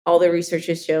all the research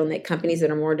has shown that companies that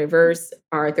are more diverse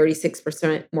are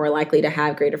 36% more likely to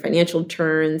have greater financial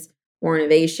returns, more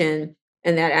innovation,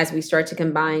 and that as we start to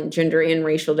combine gender and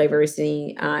racial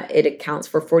diversity, it accounts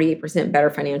for 48%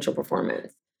 better financial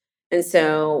performance. And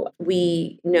so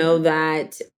we know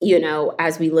that,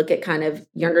 as we look at kind of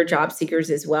younger job seekers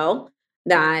as well,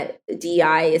 that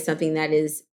DI is something that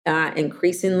is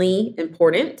increasingly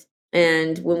important.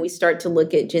 And when we start to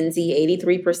look at Gen Z,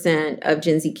 83% of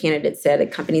Gen Z candidates said a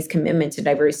company's commitment to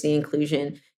diversity and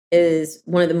inclusion is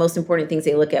one of the most important things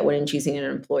they look at when choosing an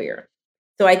employer.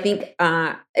 So I think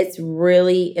it's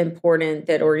really important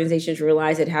that organizations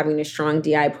realize that having a strong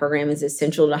DI program is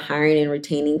essential to hiring and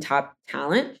retaining top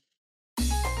talent.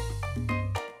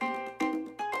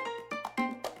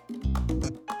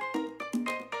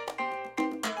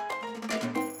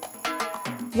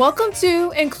 Welcome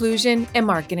to Inclusion in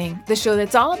Marketing, the show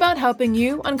that's all about helping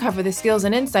you uncover the skills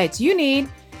and insights you need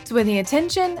to win the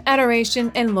attention,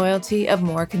 adoration, and loyalty of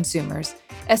more consumers,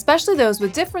 especially those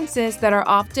with differences that are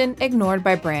often ignored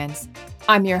by brands.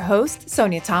 I'm your host,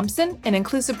 Sonia Thompson, an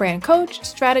inclusive brand coach,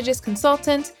 strategist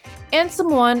consultant, and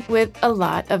someone with a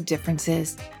lot of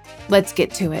differences. Let's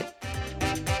get to it.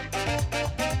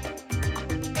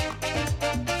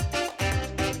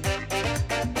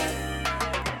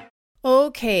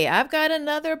 Okay, I've got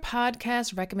another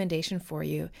podcast recommendation for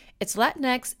you. It's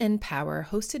Latinx in Power,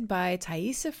 hosted by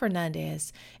Thaisa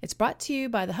Fernandez. It's brought to you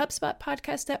by the HubSpot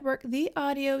Podcast Network, the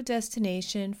audio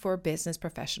destination for business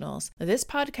professionals. Now, this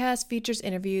podcast features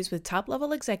interviews with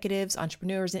top-level executives,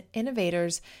 entrepreneurs, and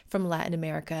innovators from Latin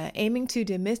America, aiming to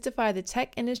demystify the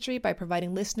tech industry by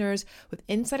providing listeners with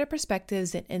insider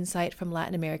perspectives and insight from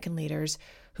Latin American leaders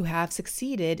who have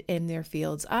succeeded in their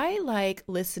fields. I like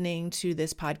listening to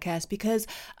this podcast because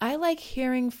I like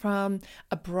hearing from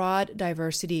a broad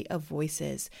diversity of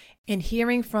voices and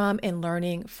hearing from and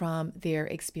learning from their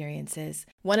experiences.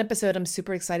 One episode I'm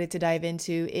super excited to dive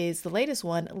into is the latest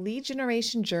one, Lead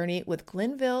Generation Journey with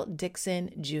Glenville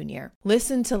Dixon Jr.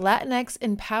 Listen to Latinx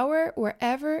in Power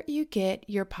wherever you get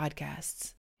your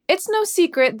podcasts. It's no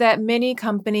secret that many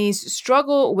companies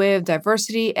struggle with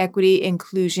diversity, equity,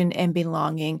 inclusion, and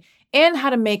belonging, and how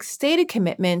to make stated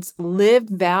commitments, lived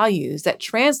values that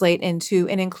translate into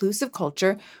an inclusive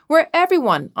culture where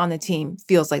everyone on the team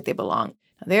feels like they belong.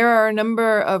 There are a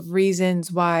number of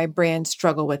reasons why brands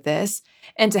struggle with this,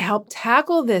 and to help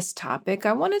tackle this topic,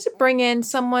 I wanted to bring in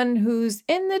someone who's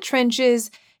in the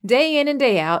trenches day in and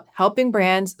day out, helping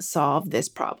brands solve this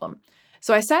problem.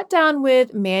 So I sat down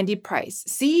with Mandy Price,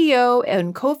 CEO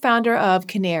and co-founder of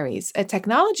Canaries, a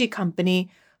technology company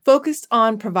focused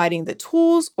on providing the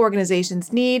tools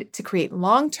organizations need to create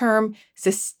long-term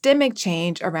systemic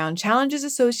change around challenges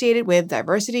associated with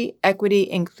diversity, equity,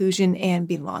 inclusion, and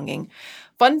belonging.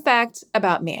 Fun fact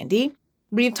about Mandy: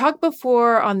 we've talked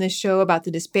before on this show about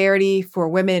the disparity for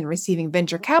women in receiving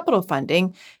venture capital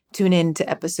funding. Tune in to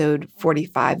episode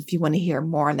 45 if you want to hear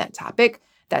more on that topic.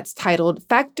 That's titled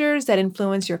Factors That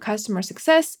Influence Your Customer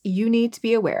Success You Need to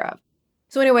Be Aware of.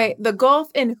 So anyway, the gulf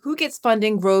in who gets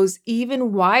funding grows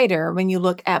even wider when you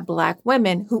look at Black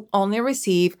women who only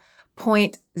receive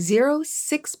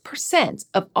 0.06%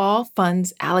 of all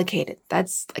funds allocated.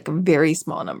 That's like a very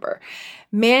small number.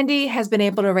 Mandy has been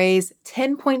able to raise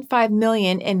 $10.5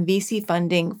 million in VC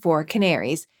funding for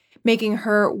Canaries, making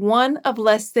her one of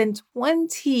less than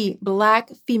 20 Black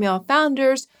female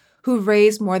founders who've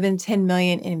raised more than $10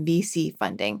 million in VC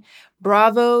funding.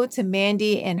 Bravo to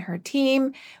Mandy and her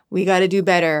team. We got to do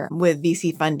better with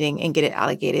VC funding and get it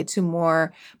allocated to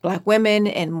more Black women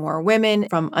and more women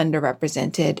from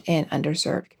underrepresented and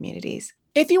underserved communities.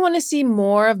 If you want to see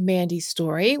more of Mandy's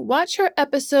story, watch her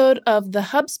episode of the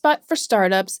HubSpot for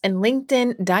Startups and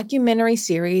LinkedIn documentary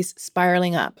series,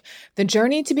 Spiraling Up, The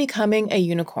Journey to Becoming a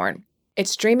Unicorn.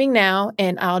 It's streaming now,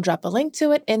 and I'll drop a link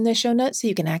to it in the show notes so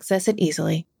you can access it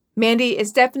easily. Mandy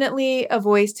is definitely a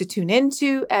voice to tune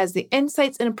into, as the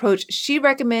insights and approach she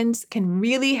recommends can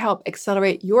really help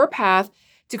accelerate your path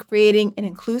to creating an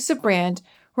inclusive brand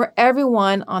where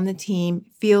everyone on the team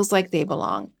feels like they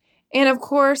belong. And of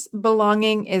course,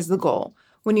 belonging is the goal.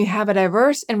 When you have a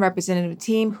diverse and representative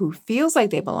team who feels like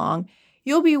they belong,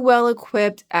 you'll be well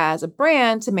equipped as a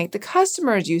brand to make the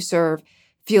customers you serve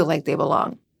feel like they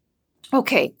belong.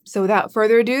 Okay, so without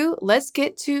further ado, let's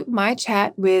get to my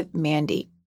chat with Mandy.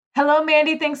 Hello,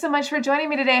 Mandy. Thanks so much for joining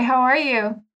me today. How are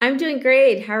you? I'm doing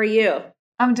great. How are you?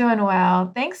 I'm doing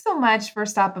well. Thanks so much for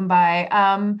stopping by.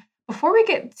 Before we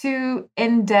get too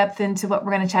in-depth into what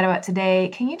we're going to chat about today,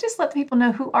 can you just let people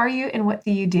know who are you and what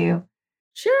do you do?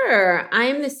 Sure.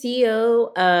 I'm the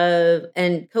CEO of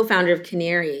and co-founder of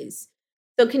Canaries.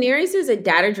 So Canaries is a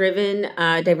data-driven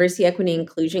diversity, equity,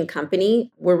 inclusion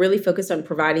company. We're really focused on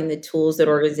providing the tools that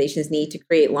organizations need to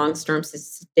create long-term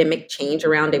systemic change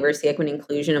around diversity, equity,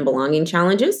 inclusion, and belonging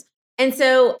challenges. And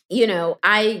so,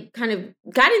 I kind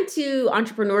of got into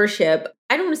entrepreneurship.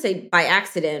 I don't want to say by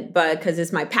accident, but because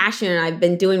it's my passion. I've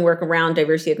been doing work around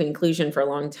diversity, equity, inclusion for a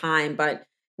long time, but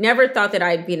never thought that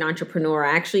I'd be an entrepreneur.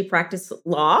 I actually practiced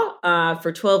law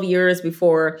for 12 years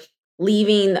before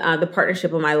leaving the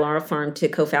partnership of my law firm to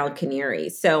co-found Canary.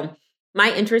 So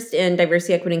my interest in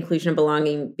diversity, equity, inclusion, and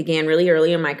belonging began really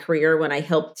early in my career when I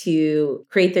helped to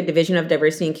create the Division of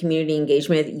Diversity and Community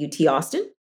Engagement at UT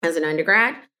Austin as an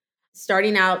undergrad.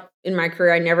 Starting out in my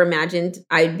career, I never imagined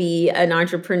I'd be an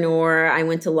entrepreneur. I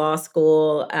went to law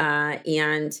school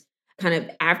and kind of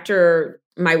after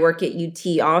my work at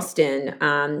UT Austin,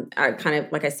 I kind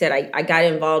of, like I said, I got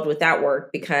involved with that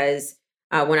work because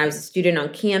when I was a student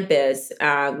on campus,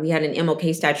 we had an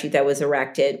MLK statue that was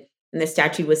erected, and the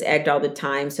statue was egged all the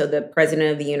time. So the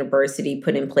president of the university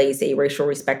put in place a racial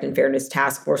respect and fairness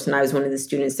task force, and I was one of the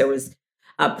students that was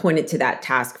appointed to that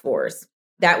task force.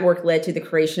 That work led to the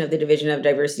creation of the Division of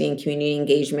Diversity and Community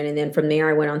Engagement. And then from there,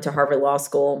 I went on to Harvard Law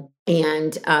School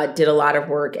and did a lot of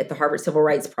work at the Harvard Civil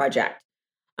Rights Project.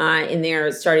 In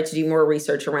there, started to do more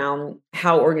research around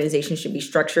how organizations should be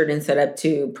structured and set up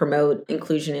to promote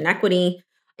inclusion and equity.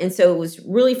 And so it was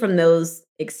really from those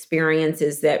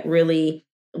experiences that really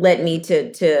led me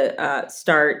to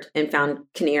start and found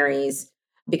Canaries,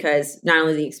 because not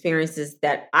only the experiences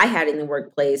that I had in the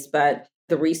workplace, but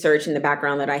the research and the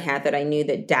background that I had, that I knew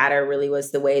that data really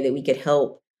was the way that we could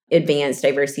help advance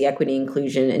diversity, equity,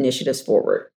 inclusion initiatives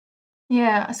forward.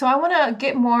 Yeah, so I want to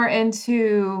get more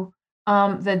into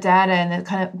the data and the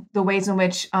kind of the ways in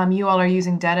which you all are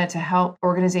using data to help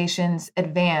organizations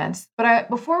advance. But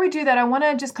before we do that, I want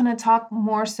to just kind of talk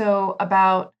more so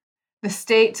about the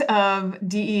state of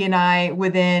DE&I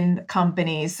within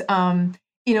companies.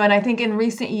 And I think in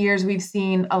recent years, we've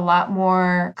seen a lot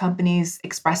more companies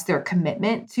express their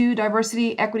commitment to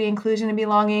diversity, equity, inclusion, and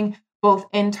belonging, both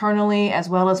internally as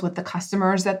well as with the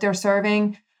customers that they're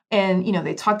serving. And,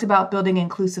 they talked about building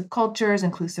inclusive cultures,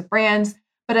 inclusive brands.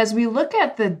 But as we look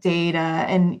at the data,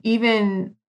 and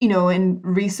even, in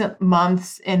recent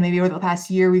months and maybe over the past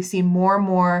year, we've seen more and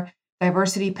more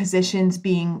diversity positions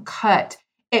being cut.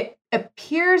 It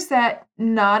appears that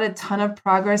not a ton of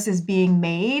progress is being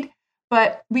made,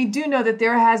 but we do know that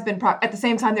there has been, at the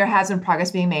same time, there has been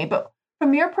progress being made. But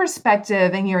from your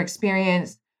perspective and your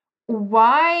experience,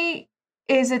 why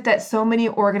is it that so many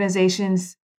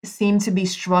organizations seem to be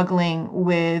struggling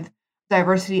with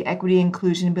diversity, equity,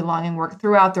 inclusion, and belonging work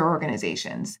throughout their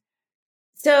organizations?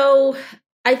 So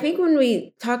I think when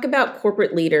we talk about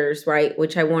corporate leaders, right,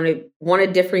 which I want to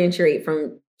differentiate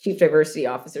from chief diversity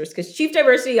officers, because chief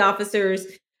diversity officers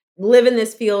live in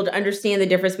this field, understand the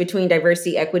difference between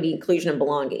diversity, equity, inclusion, and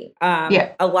belonging.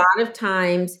 Yeah. A lot of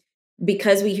times,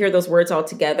 because we hear those words all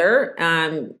together,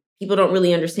 people don't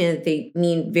really understand that they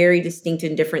mean very distinct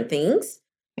and different things.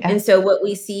 Yeah. And so what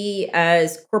we see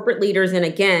as corporate leaders, and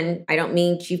again, I don't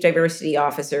mean chief diversity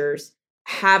officers,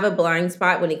 have a blind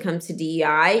spot when it comes to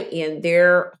DEI, and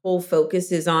their whole focus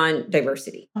is on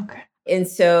diversity. Okay. And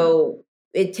so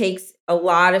it takes a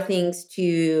lot of things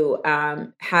to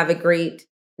have a great,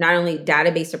 not only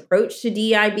database approach to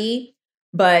DEIB,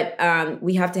 but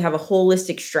we have to have a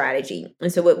holistic strategy.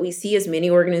 And so what we see is many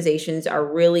organizations are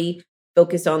really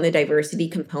focused on the diversity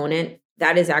component.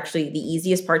 That is actually the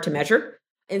easiest part to measure.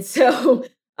 And so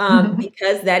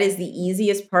because that is the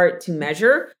easiest part to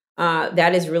measure,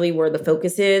 that is really where the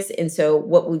focus is. And so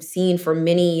what we've seen for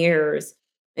many years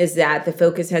is that the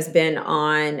focus has been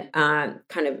on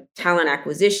kind of talent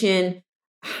acquisition,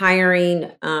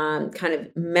 hiring, kind of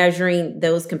measuring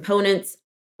those components.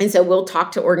 And so we'll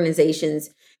talk to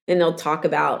organizations and they'll talk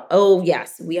about, oh,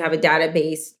 yes, we have a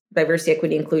database, diversity,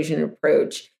 equity, inclusion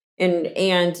approach.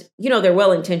 And they're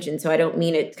well-intentioned, so I don't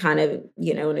mean it kind of,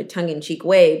 in a tongue-in-cheek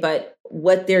way, but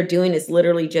what they're doing is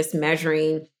literally just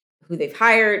measuring who they've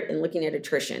hired and looking at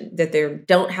attrition, that they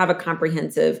don't have a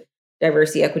comprehensive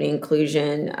diversity, equity,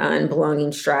 inclusion, and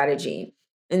belonging strategy.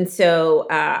 And so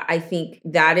I think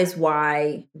that is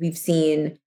why we've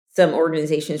seen some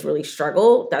organizations really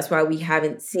struggle. That's why we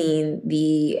haven't seen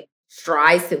the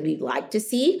strides that we'd like to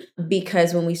see,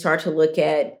 because when we start to look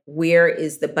at where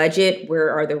is the budget, where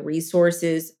are the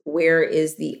resources, where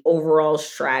is the overall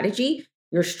strategy,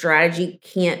 your strategy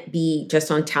can't be just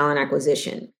on talent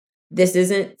acquisition. This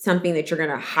isn't something that you're going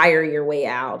to hire your way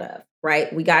out of,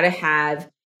 right? We got to have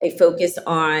a focus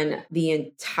on the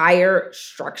entire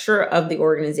structure of the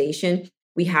organization.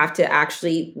 We have to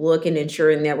actually look and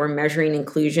ensuring that we're measuring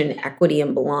inclusion, equity,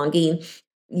 and belonging,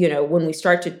 when we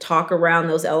start to talk around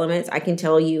those elements, I can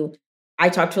tell you, I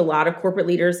talk to a lot of corporate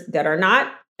leaders that are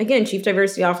not, again, chief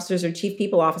diversity officers or chief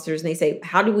people officers, and they say,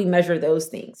 how do we measure those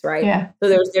things, right? Yeah.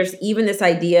 So there's even this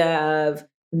idea of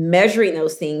measuring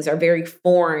those things are very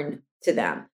foreign to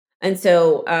them. And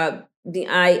so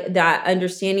that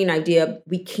understanding idea,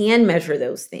 we can measure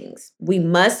those things. We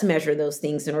must measure those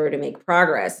things in order to make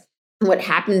progress. And what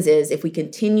happens is if we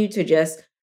continue to just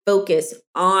focus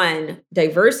on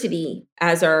diversity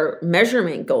as our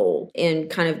measurement goal and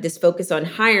kind of this focus on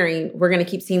hiring, we're going to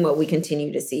keep seeing what we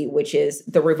continue to see, which is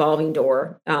the revolving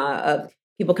door of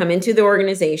people come into the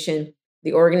organization.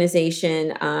 The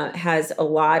organization has a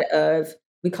lot of,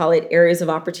 we call it areas of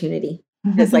opportunity.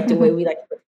 It's like the way we like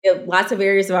to lots of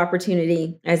areas of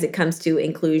opportunity as it comes to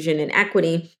inclusion and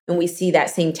equity. And we see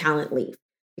that same talent leave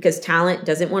because talent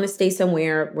doesn't want to stay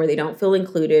somewhere where they don't feel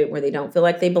included, where they don't feel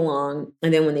like they belong.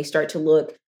 And then when they start to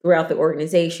look throughout the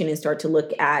organization and start to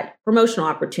look at promotional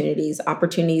opportunities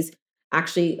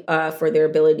actually for their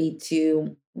ability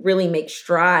to really make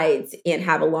strides and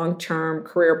have a long-term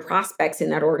career prospects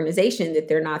in that organization, that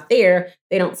they're not there,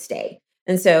 they don't stay.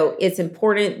 And so it's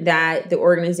important that the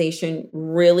organization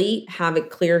really have a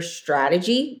clear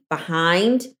strategy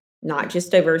behind not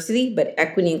just diversity, but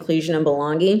equity, inclusion, and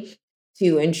belonging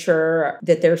to ensure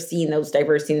that they're seeing those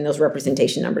diversity and those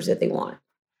representation numbers that they want.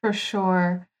 For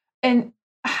sure. And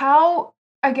how,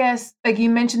 I guess, like you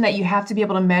mentioned that you have to be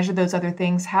able to measure those other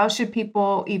things. How should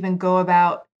people even go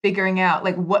about figuring out,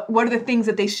 like, what are the things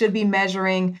that they should be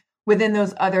measuring within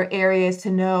those other areas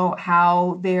to know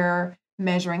how they're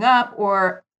measuring up,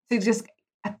 or to just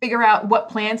figure out what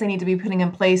plans they need to be putting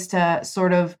in place to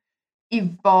sort of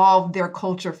evolve their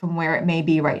culture from where it may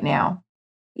be right now?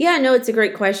 Yeah, no, it's a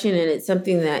great question. And it's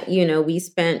something that, we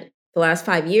spent the last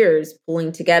 5 years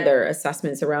pulling together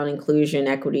assessments around inclusion,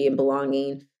 equity, and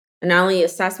belonging. And not only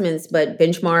assessments, but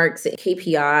benchmarks,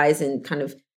 KPIs, and kind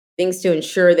of things to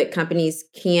ensure that companies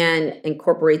can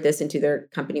incorporate this into their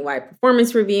company-wide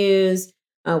performance reviews.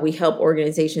 We help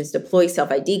organizations deploy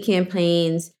self-ID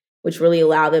campaigns, which really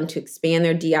allow them to expand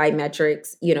their DI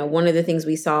metrics. One of the things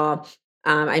we saw,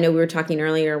 I know we were talking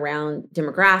earlier around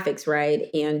demographics, right?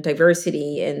 And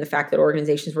diversity and the fact that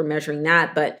organizations were measuring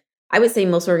that. But I would say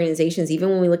most organizations,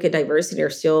 even when we look at diversity, are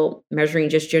still measuring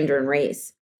just gender and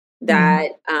race.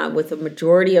 That with the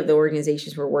majority of the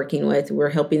organizations we're working with, we're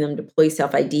helping them deploy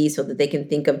self-ID so that they can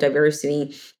think of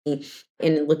diversity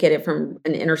and look at it from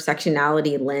an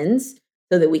intersectionality lens,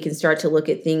 so that we can start to look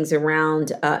at things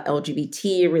around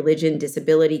LGBT, religion,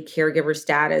 disability, caregiver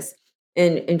status,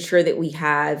 and ensure that we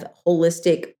have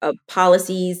holistic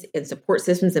policies and support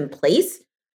systems in place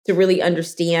to really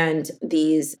understand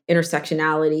these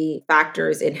intersectionality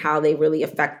factors and how they really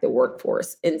affect the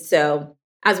workforce. And so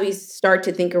as we start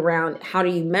to think around how do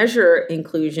you measure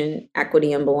inclusion,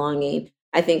 equity, and belonging,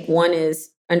 I think one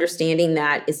is understanding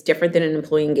that it's different than an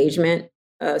employee engagement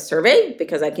survey,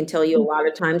 because I can tell you a lot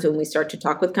of times when we start to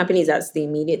talk with companies, that's the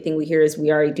immediate thing we hear is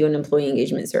we already do an employee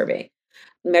engagement survey.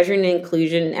 Measuring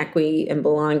inclusion, equity, and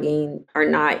belonging are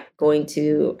not going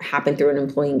to happen through an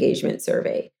employee engagement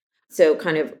survey. So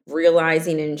kind of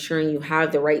realizing and ensuring you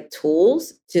have the right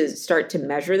tools to start to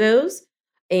measure those,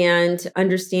 and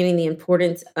understanding the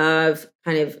importance of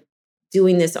kind of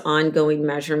doing this ongoing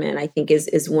measurement, I think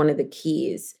is one of the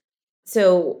keys.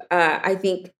 So I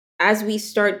think as we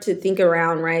start to think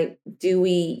around, right, do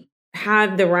we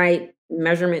have the right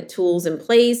measurement tools in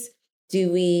place?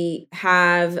 Do we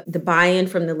have the buy-in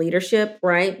from the leadership,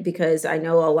 right? Because I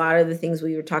know a lot of the things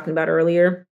we were talking about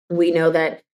earlier, we know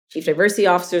that chief diversity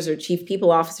officers or chief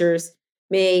people officers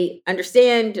may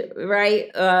understand, right,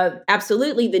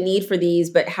 absolutely the need for these,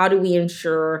 but how do we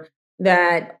ensure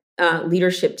that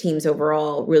leadership teams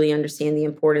overall really understand the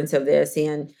importance of this?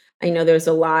 And I know there's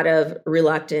a lot of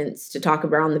reluctance to talk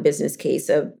around the business case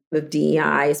of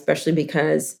DEI, especially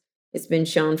because it's been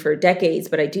shown for decades.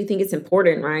 But I do think it's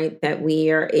important, right, that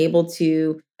we are able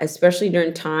to, especially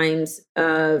during times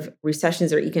of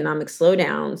recessions or economic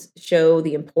slowdowns, show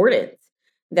the importance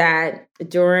that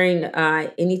during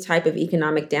any type of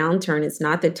economic downturn, it's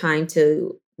not the time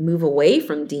to move away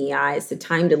from DEI. It's the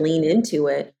time to lean into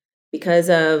it because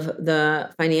of the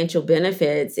financial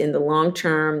benefits and the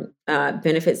long-term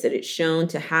benefits that it's shown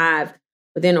to have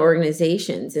within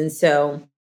organizations. And so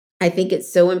I think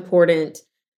it's so important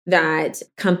that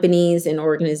companies and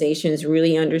organizations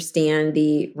really understand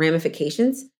the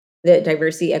ramifications that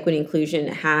diversity, equity, inclusion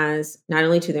has not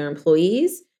only to their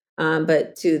employees,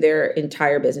 but to their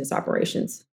entire business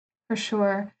operations. For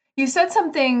sure. You said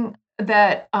something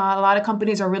that a lot of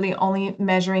companies are really only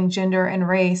measuring gender and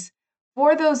race.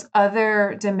 For those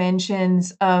other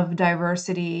dimensions of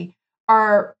diversity,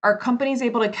 are companies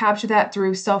able to capture that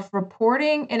through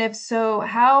self-reporting? And if so,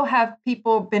 how have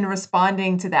people been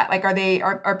responding to that? Like,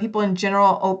 are people in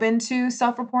general open to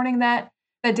self-reporting that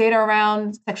data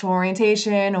around sexual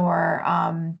orientation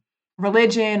or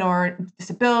religion or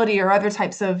disability or other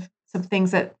types of some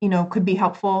things that could be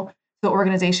helpful to the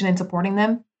organization in supporting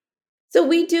them? So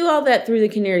we do all that through the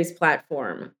Canaries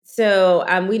platform. So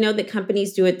we know that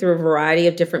companies do it through a variety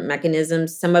of different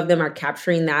mechanisms. Some of them are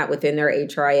capturing that within their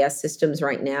HRIS systems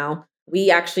right now. We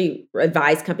actually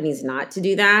advise companies not to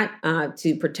do that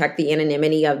to protect the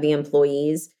anonymity of the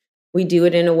employees. We do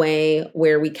it in a way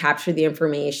where we capture the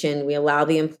information. We allow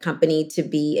the company to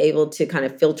be able to kind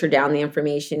of filter down the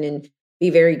information and be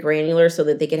very granular so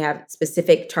that they can have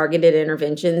specific targeted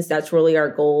interventions. That's really our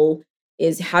goal,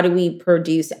 is how do we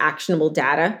produce actionable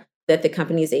data that the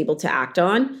company is able to act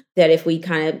on, that if we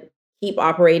kind of keep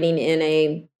operating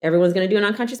in everyone's going to do an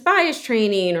unconscious bias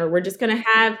training, or we're just going to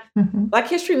have Mhm. Black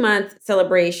History Month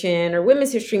celebration or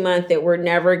Women's History Month, that we're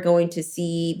never going to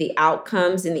see the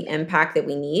outcomes and the impact that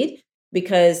we need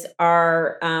because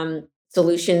our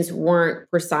solutions weren't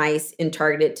precise and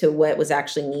targeted to what was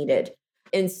actually needed.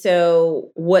 And so,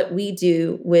 what we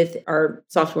do with our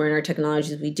software and our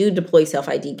technologies, we do deploy self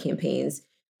ID campaigns.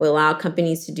 We allow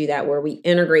companies to do that where we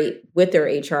integrate with their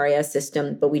HRIS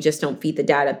system, but we just don't feed the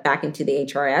data back into the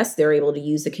HRIS. They're able to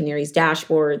use the Canaries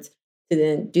dashboards to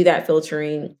then do that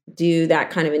filtering, do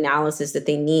that kind of analysis that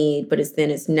they need, but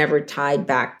it's never tied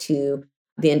back to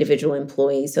the individual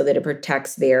employee so that it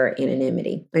protects their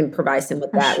anonymity and provides them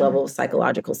with For that sure. level of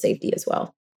psychological safety as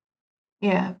well.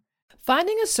 Yeah.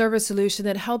 Finding a service solution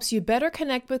that helps you better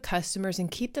connect with customers and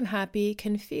keep them happy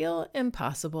can feel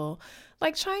impossible,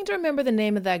 like trying to remember the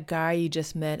name of that guy you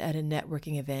just met at a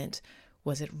networking event.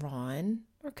 Was it Ron?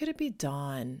 Or could it be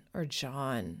Don? Or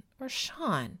John? Or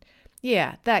Sean?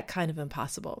 Yeah, that kind of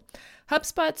impossible.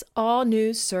 HubSpot's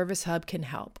all-new Service Hub can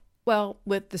help. Well,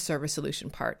 with the service solution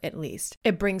part, at least.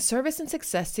 It brings service and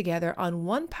success together on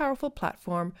one powerful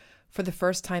platform for the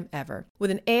first time ever,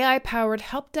 with an AI-powered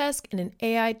help desk and an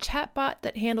AI chatbot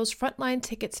that handles frontline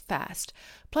tickets fast.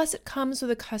 Plus, it comes with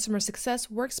a customer success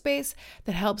workspace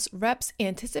that helps reps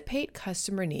anticipate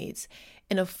customer needs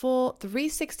and a full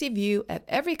 360 view of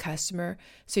every customer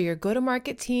so your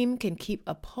go-to-market team can keep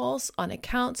a pulse on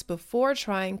accounts before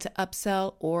trying to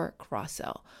upsell or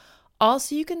cross-sell.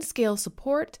 Also, you can scale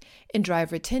support and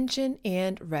drive retention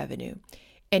and revenue.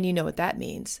 And you know what that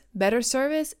means. Better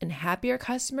service and happier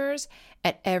customers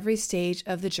at every stage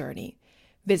of the journey.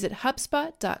 Visit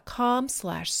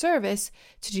HubSpot.com/service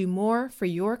to do more for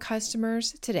your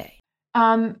customers today.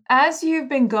 As you've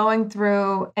been going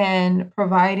through and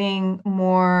providing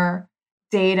more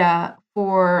data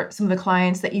for some of the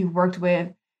clients that you've worked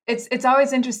with, it's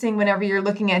always interesting whenever you're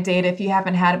looking at data, if you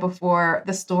haven't had it before,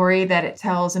 the story that it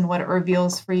tells and what it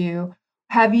reveals for you.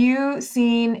 Have you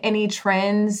seen any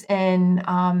trends in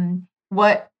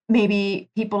what maybe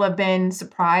people have been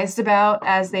surprised about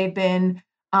as they've been,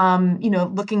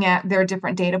 looking at their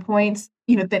different data points,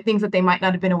 the things that they might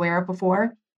not have been aware of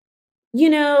before? You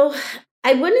know,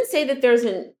 I wouldn't say that there's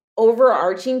an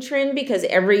overarching trend because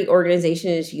every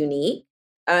organization is unique.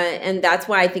 And that's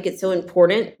why I think it's so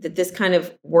important that this kind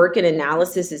of work and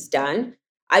analysis is done.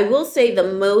 I will say the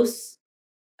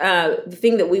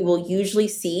thing that we will usually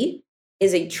see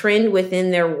is a trend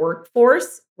within their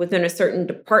workforce, within a certain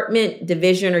department,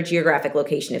 division, or geographic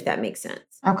location, if that makes sense.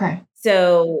 Okay.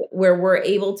 So, where we're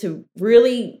able to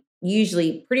really,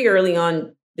 usually pretty early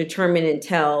on, determine and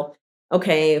tell,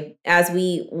 okay, as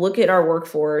we look at our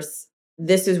workforce,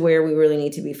 this is where we really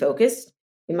need to be focused.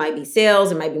 It might be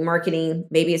sales, it might be marketing,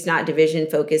 maybe it's not division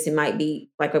focus, it might be,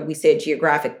 like what we said,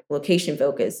 geographic location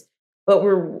focus. But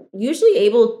we're usually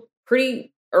able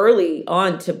pretty early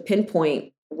on to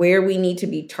pinpoint where we need to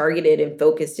be targeted and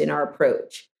focused in our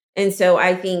approach. And so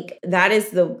I think that is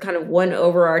the kind of one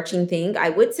overarching thing. I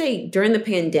would say during the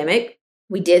pandemic,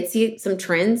 we did see some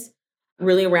trends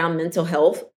really around mental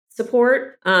health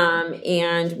support.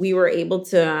 And we were able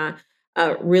to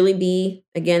really be,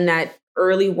 again, that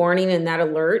early warning and that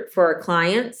alert for our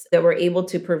clients, that were able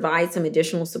to provide some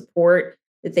additional support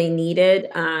that they needed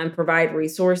and provide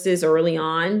resources early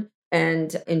on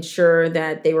and ensure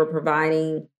that they were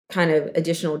providing kind of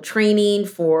additional training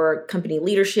for company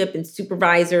leadership and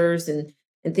supervisors and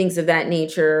things of that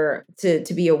nature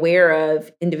to be aware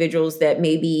of individuals that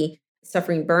may be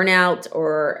suffering burnout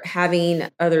or having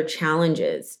other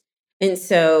challenges. And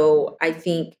so I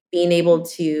think being able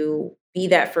to be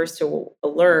that first to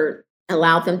alert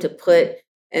allowed them to put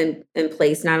in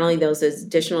place not only those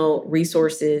additional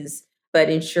resources, but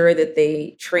ensure that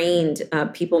they trained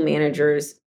people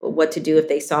managers what to do if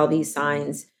they saw these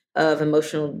signs of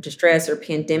emotional distress or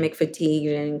pandemic fatigue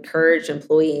and encourage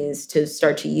employees to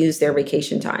start to use their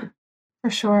vacation time. For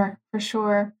sure, for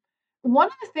sure. One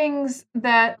of the things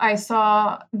that I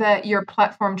saw that your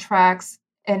platform tracks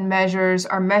and measures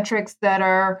are metrics that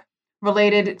are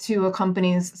related to a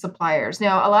company's suppliers.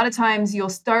 Now, a lot of times you'll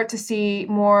start to see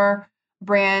more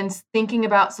brands thinking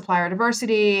about supplier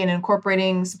diversity and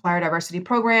incorporating supplier diversity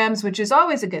programs, which is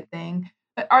always a good thing.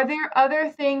 But are there other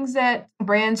things that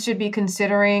brands should be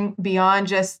considering beyond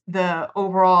just the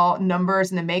overall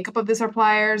numbers and the makeup of the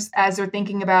suppliers as they're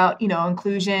thinking about,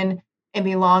 inclusion and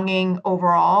belonging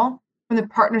overall from the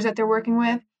partners that they're working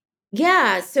with?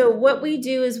 Yeah. So what we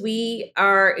do is we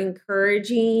are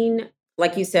encouraging,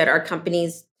 like you said, our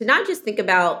companies to not just think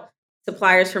about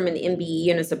suppliers from an MBE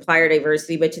and a supplier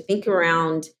diversity, but to think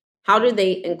around how do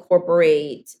they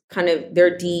incorporate kind of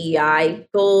their DEI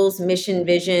goals, mission,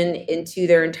 vision into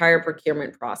their entire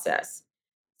procurement process.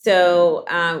 So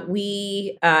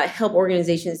we help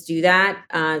organizations do that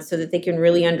so that they can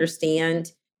really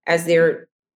understand as they're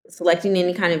selecting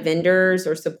any kind of vendors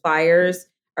or suppliers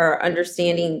are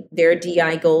understanding their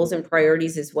DI goals and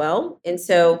priorities as well. And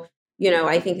so,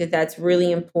 I think that that's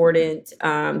really important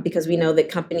because we know that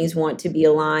companies want to be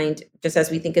aligned, just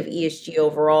as we think of ESG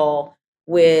overall,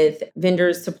 with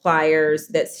vendors, suppliers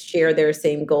that share their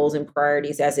same goals and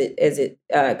priorities as it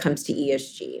comes to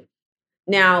ESG.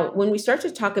 Now, when we start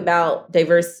to talk about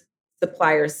diverse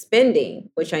supplier spending,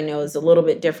 which I know is a little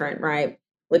bit different, right?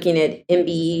 Looking at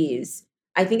MBEs,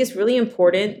 I think it's really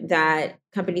important that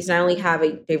companies not only have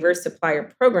a diverse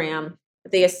supplier program,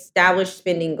 but they establish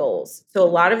spending goals. So a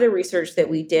lot of the research that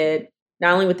we did,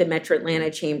 not only with the Metro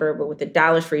Atlanta Chamber, but with the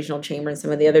Dallas Regional Chamber and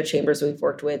some of the other chambers we've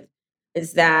worked with,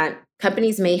 is that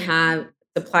companies may have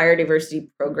supplier diversity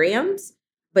programs,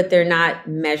 but they're not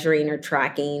measuring or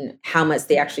tracking how much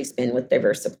they actually spend with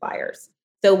diverse suppliers.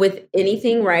 So with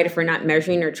anything, right, if we're not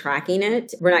measuring or tracking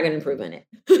it, we're not going to improve on it.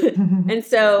 And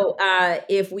so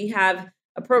if we have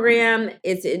a program,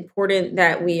 it's important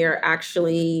that we are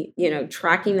actually,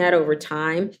 tracking that over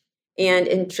time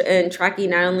and tracking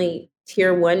not only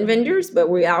tier one vendors, but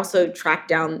we also track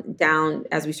down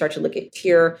as we start to look at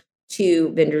tier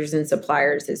two vendors and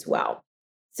suppliers as well.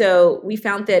 So we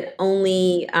found that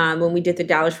only when we did the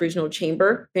Dallas Regional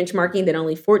Chamber benchmarking, that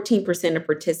only 14% of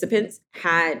participants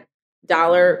had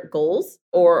dollar goals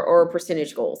or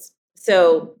percentage goals.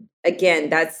 So again,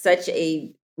 that's such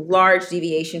a large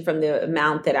deviation from the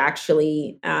amount that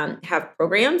actually have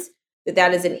programs,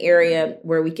 that is an area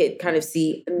where we could kind of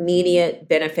see immediate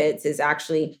benefits is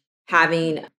actually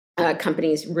having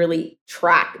companies really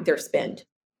track their spend.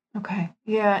 Okay.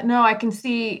 Yeah. No, I can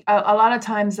see a lot of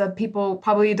times that people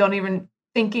probably don't even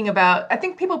thinking about. I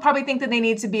think people probably think that they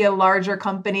need to be a larger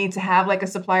company to have like a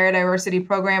supplier diversity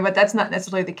program, but that's not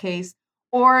necessarily the case.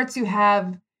 Or to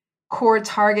have core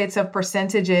targets of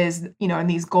percentages, and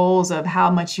these goals of how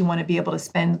much you want to be able to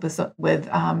spend with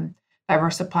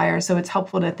diverse suppliers. So it's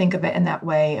helpful to think of it in that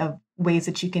way of ways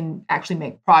that you can actually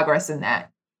make progress in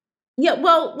that. Yeah,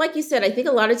 well, like you said, I think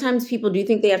a lot of times people do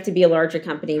think they have to be a larger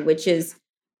company, which is,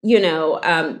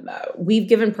 we've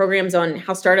given programs on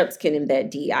how startups can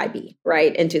embed DEIB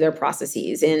right into their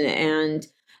processes,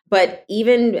 but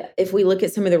even if we look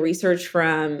at some of the research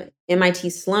from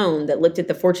MIT Sloan that looked at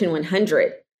the Fortune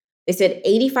 100, they said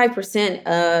 85%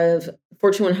 of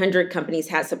Fortune 100 companies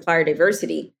had supplier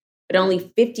diversity, but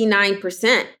only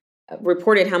 59%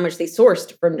 reported how much they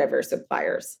sourced from diverse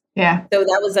suppliers. Yeah. So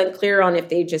that was unclear on if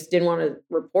they just didn't want to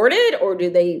report it or do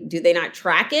they not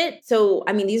track it. So,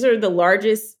 I mean, these are the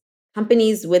largest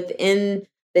companies within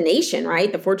the nation,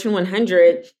 right? The Fortune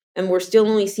 100, and we're still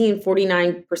only seeing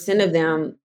 49% of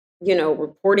them,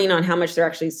 reporting on how much they're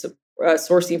actually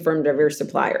sourcing from diverse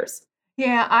suppliers.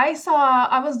 Yeah,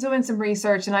 I was doing some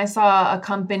research and I saw a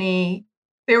company,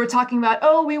 they were talking about,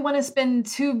 oh, we want to spend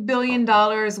 $2 billion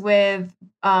with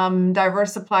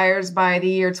diverse suppliers by the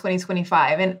year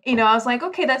 2025. And, I was like,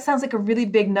 okay, that sounds like a really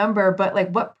big number, but like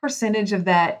what percentage of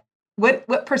that,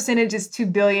 what percentage is 2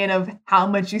 billion of how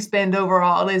much you spend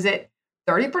overall? Is it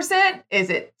 30%? Is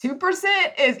it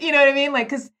 2%? You know what I mean? Like,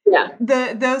 cause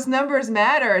those numbers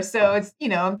matter. So it's,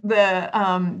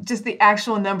 just the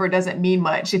actual number doesn't mean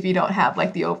much if you don't have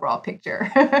like the overall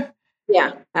picture.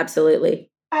 Yeah, absolutely.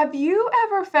 Have you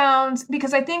ever found,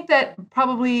 because I think that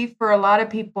probably for a lot of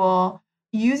people,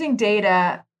 using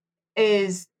data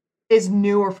is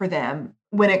newer for them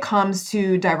when it comes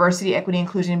to diversity, equity,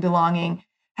 inclusion, and belonging.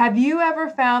 Have you ever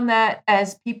found that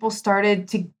as people started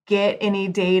to get any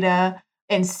data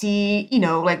and see,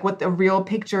 like what the real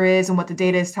picture is and what the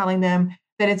data is telling them,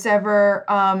 that it's ever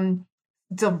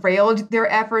derailed their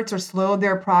efforts or slowed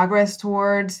their progress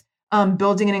towards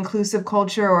building an inclusive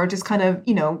culture, or just kind of,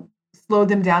 slowed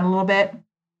them down a little bit?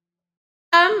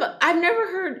 I've never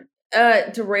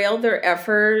heard derail their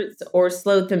efforts or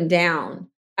slowed them down.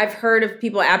 I've heard of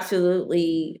people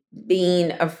absolutely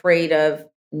being afraid of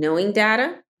knowing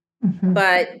data, Mhm.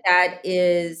 but that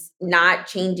is not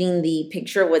changing the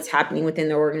picture of what's happening within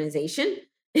the organization.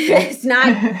 Yeah. It's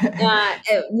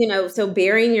not, so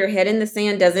burying your head in the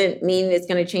sand doesn't mean it's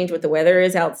going to change what the weather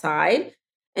is outside.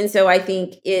 And so I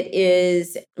think it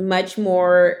is much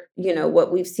more,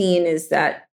 what we've seen is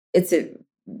that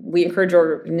we encourage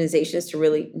organizations to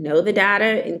really know the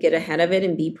data and get ahead of it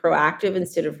and be proactive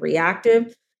instead of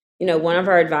reactive. One of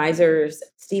our advisors,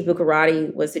 Steve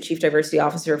Buccarati, was the chief diversity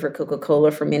officer for Coca-Cola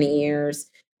for many years,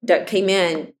 that came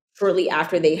in shortly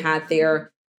after they had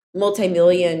their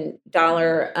multi-million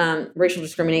dollar racial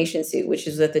discrimination suit, which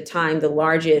is at the time the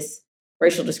largest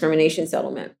racial discrimination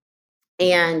settlement,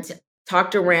 and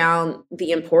talked around the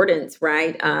importance,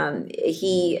 right?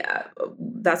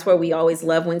 That's why we always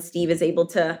love when Steve is able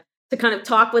to kind of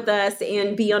talk with us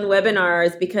and be on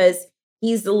webinars, because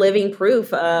he's the living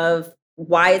proof of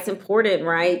why it's important,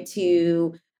 right?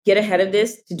 To get ahead of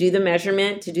this, to do the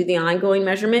measurement, to do the ongoing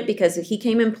measurement, because he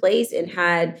came in place and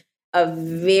had a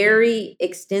very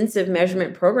extensive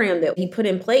measurement program that he put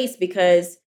in place,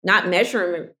 because not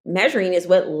measuring is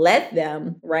what led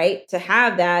them, right, to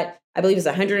have that, I believe it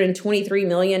was $123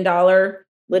 million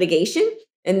litigation.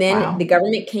 And then the Wow.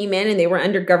 government came in and they were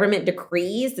under government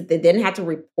decrees that they didn't have to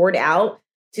report out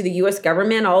to the US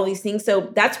government, all these things.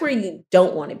 So that's where you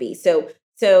don't want to be. So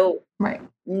Right.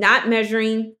 not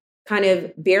measuring, kind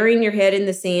of burying your head in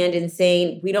the sand and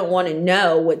saying, we don't want to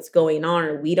know what's going on,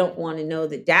 or we don't want to know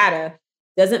the data,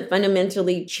 doesn't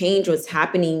fundamentally change what's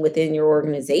happening within your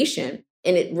organization.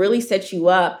 And it really sets you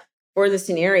up for the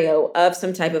scenario of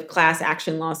some type of class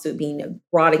action lawsuit being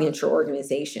brought against your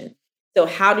organization. So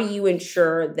how do you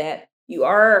ensure that you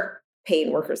are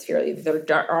paying workers fairly, that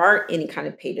there aren't any kind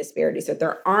of pay disparities, that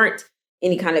there aren't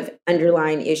any kind of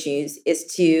underlying issues, is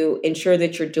to ensure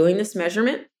that you're doing this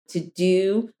measurement, to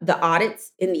do the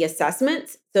audits and the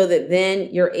assessments, so that then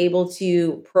you're able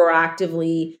to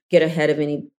proactively get ahead of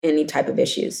any type of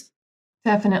issues.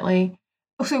 Definitely.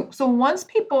 So once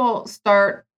people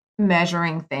start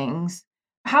measuring things,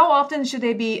 how often should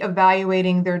they be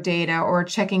evaluating their data or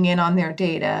checking in on their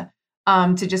data,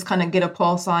 to just kind of get a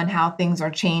pulse on how things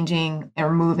are changing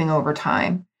or moving over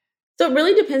time? So it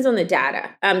really depends on the data.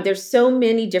 There's so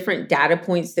many different data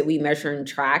points that we measure and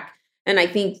track. And I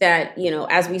think that,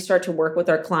 as we start to work with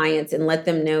our clients and let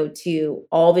them know to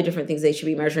all the different things they should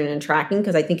be measuring and tracking,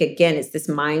 because I think, again, it's this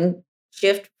mind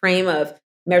shift frame of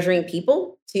measuring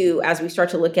people to, as we start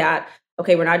to look at,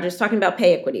 okay, we're not just talking about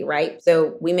pay equity, right?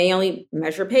 So we may only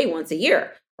measure pay once a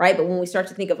year, right? But when we start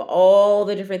to think of all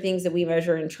the different things that we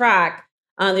measure and track,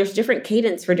 there's different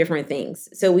cadence for different things.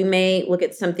 So we may look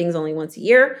at some things only once a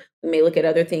year. We may look at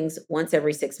other things once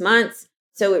every 6 months.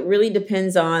 So it really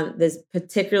depends on this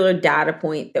particular data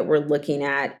point that we're looking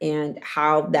at and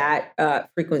how that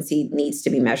frequency needs to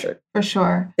be measured, For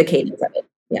sure. the cadence of it.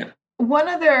 Yeah. One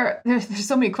other, there's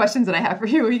so many questions that I have for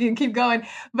you. We can keep going.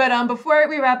 But before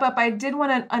we wrap up, I did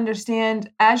want to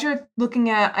understand, as you're looking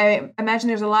at, I imagine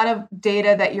there's a lot of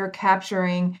data that you're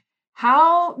capturing.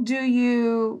 How do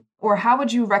you, or how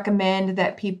would you recommend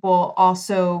that people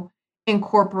also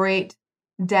incorporate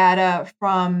data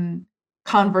from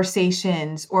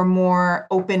conversations, or more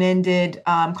open-ended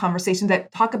conversations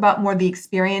that talk about more the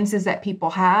experiences that people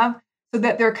have, so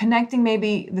that they're connecting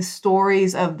maybe the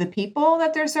stories of the people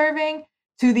that they're serving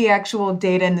to the actual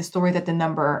data and the story that the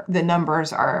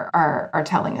numbers are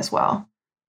telling as well?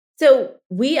 So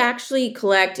we actually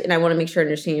collect, and I want to make sure I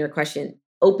understand your question,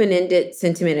 open-ended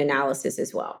sentiment analysis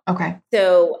as well. Okay.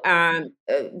 So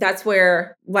that's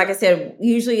where, like I said,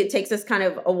 usually it takes us kind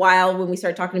of a while when we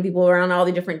start talking to people around all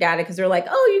the different data, because they're like,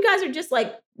 oh, you guys are just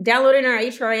like downloading our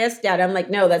HRIS data. I'm like,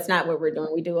 no, that's not what we're doing.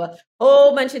 We do a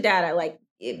whole bunch of data, like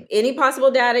any possible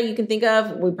data you can think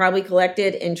of, we probably collect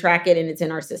it and track it, and it's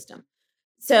in our system.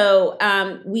 So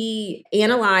we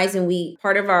analyze, and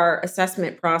part of our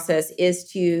assessment process is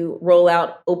to roll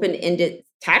out open-ended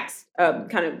text,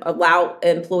 kind of allow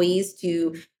employees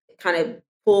to kind of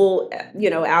pull,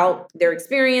 out their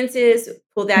experiences,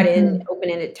 pull that in Mhm.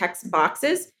 open-ended text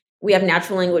boxes. We have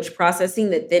natural language processing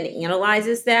that then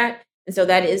analyzes that. And so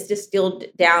that is distilled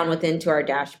down within to our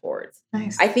dashboards.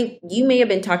 Nice. I think you may have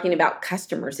been talking about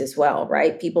customers as well,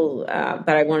 right? People, but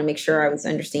I want to make sure I was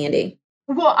understanding.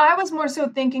 Well, I was more so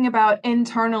thinking about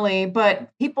internally, but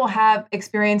people have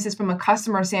experiences from a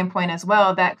customer standpoint as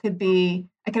well. That could be,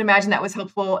 I can imagine that was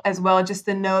helpful as well, just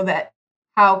to know that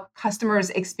how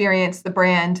customers experience the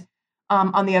brand,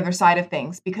 on the other side of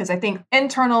things, because I think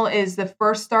internal is the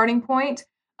first starting point,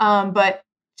 but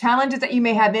challenges that you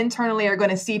may have internally are going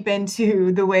to seep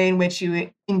into the way in which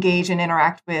you engage and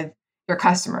interact with your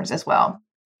customers as well.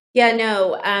 Yeah,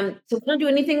 no. So we don't do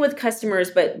anything with customers,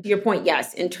 but to your point,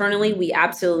 yes, internally we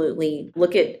absolutely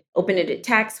look at open-ended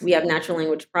text. We have natural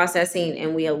language processing,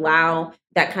 and we allow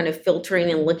that kind of filtering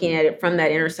and looking at it from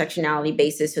that intersectionality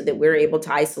basis, so that we're able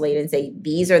to isolate and say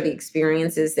these are the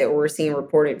experiences that we're seeing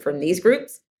reported from these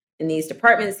groups in these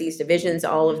departments, these divisions,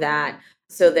 all of that,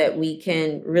 so that we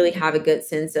can really have a good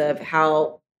sense of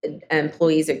how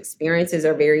employees' experiences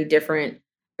are very different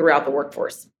throughout the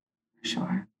workforce.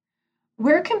 Sure.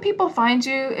 Where can people find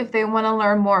you if they want to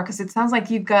learn more? Because it sounds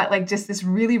like you've got like just this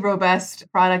really robust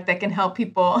product that can help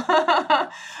people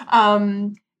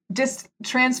just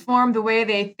transform the way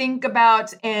they think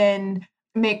about and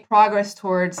make progress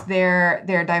towards their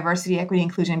diversity, equity,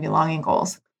 inclusion, and belonging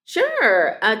goals.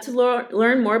 Sure. To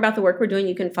learn more about the work we're doing,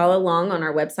 you can follow along on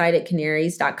our website at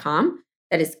canaries.com.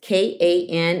 That is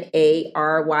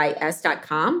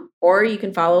KANARYS.com. Or you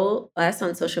can follow us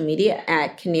on social media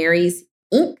at Canaries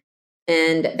Inc.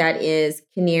 And that is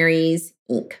Canaries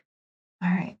Inc. All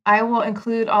right. I will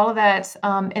include all of that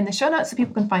in the show notes so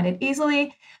people can find it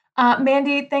easily.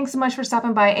 Mandy, thanks so much for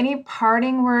stopping by. Any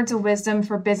parting words of wisdom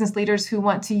for business leaders who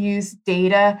want to use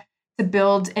data to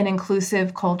build an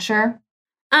inclusive culture?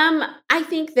 I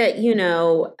think that,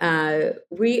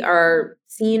 we are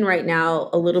seeing right now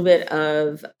a little bit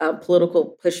of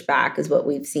political pushback is what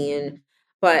we've seen.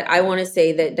 But I want to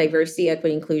say that diversity,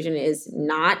 equity, inclusion is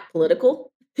not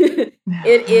political.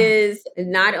 It is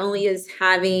not only is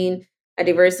having a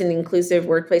diverse and inclusive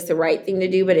workplace the right thing to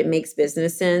do, but it makes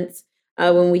business sense.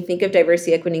 When we think of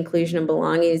diversity, equity, inclusion, and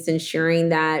belonging, it's ensuring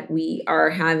that we are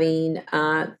having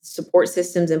support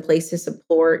systems in place to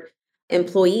support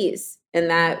employees, and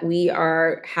that we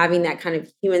are having that kind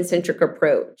of human-centric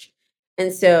approach.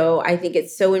 And so I think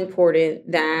it's so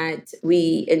important that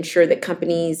we ensure that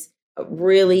companies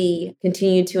really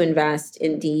continue to invest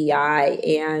in DEI,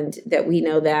 and that we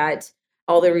know that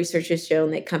all the research has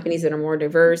shown that companies that are more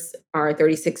diverse are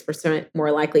 36%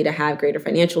 more likely to have greater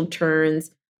financial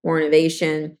returns, more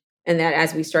innovation, and that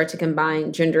as we start to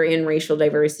combine gender and racial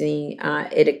diversity,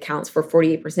 it accounts for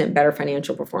 48% better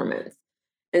financial performance.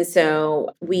 And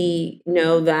so we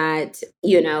know that,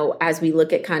 as we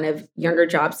look at kind of younger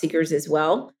job seekers as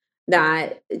well,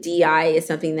 that DEI is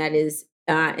something that is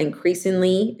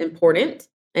increasingly important.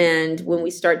 And when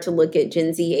we start to look at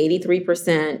Gen Z,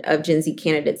 83% of Gen Z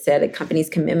candidates said a company's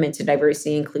commitment to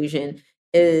diversity and inclusion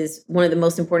is one of the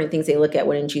most important things they look at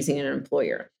when choosing an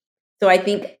employer. So I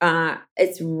think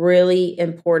it's really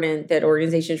important that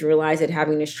organizations realize that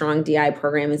having a strong DEI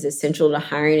program is essential to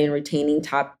hiring and retaining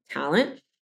top talent.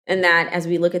 And that as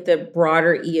we look at the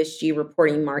broader ESG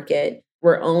reporting market,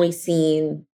 we're only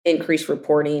seeing increased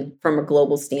reporting from a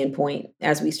global standpoint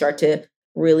as we start to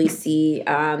really see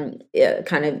kind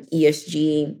of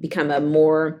ESG become a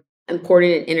more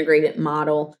important and integrated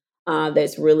model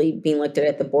that's really being looked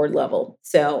at the board level.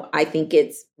 So I think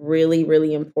it's really,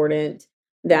 really important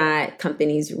that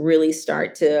companies really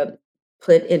start to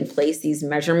put in place these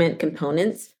measurement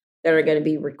components that are going to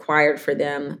be required for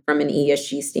them from an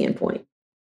ESG standpoint.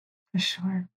 For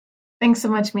sure. Thanks so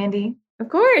much, Mandy. Of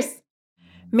course.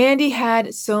 Mandy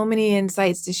had so many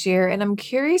insights to share, and I'm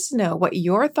curious to know what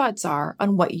your thoughts are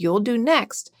on what you'll do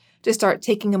next to start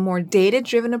taking a more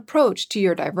data-driven approach to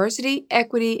your diversity,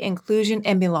 equity, inclusion,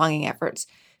 and belonging efforts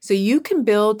so you can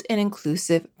build an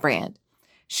inclusive brand.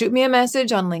 Shoot me a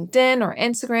message on LinkedIn or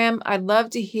Instagram. I'd love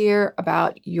to hear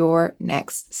about your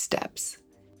next steps.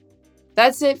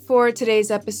 That's it for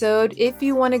today's episode. If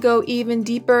you want to go even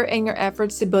deeper in your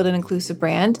efforts to build an inclusive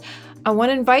brand, I want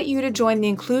to invite you to join the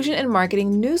Inclusion and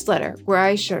Marketing newsletter, where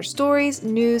I share stories,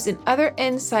 news, and other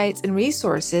insights and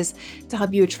resources to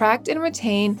help you attract and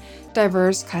retain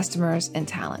diverse customers and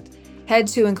talent. Head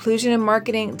to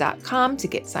inclusionandmarketing.com to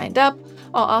get signed up.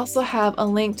 I'll also have a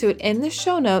link to it in the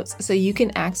show notes so you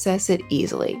can access it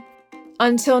easily.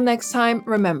 Until next time,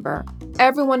 remember,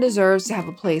 everyone deserves to have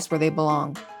a place where they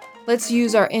belong. Let's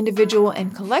use our individual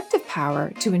and collective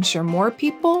power to ensure more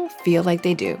people feel like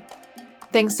they do.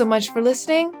 Thanks so much for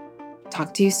listening.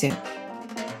 Talk to you soon.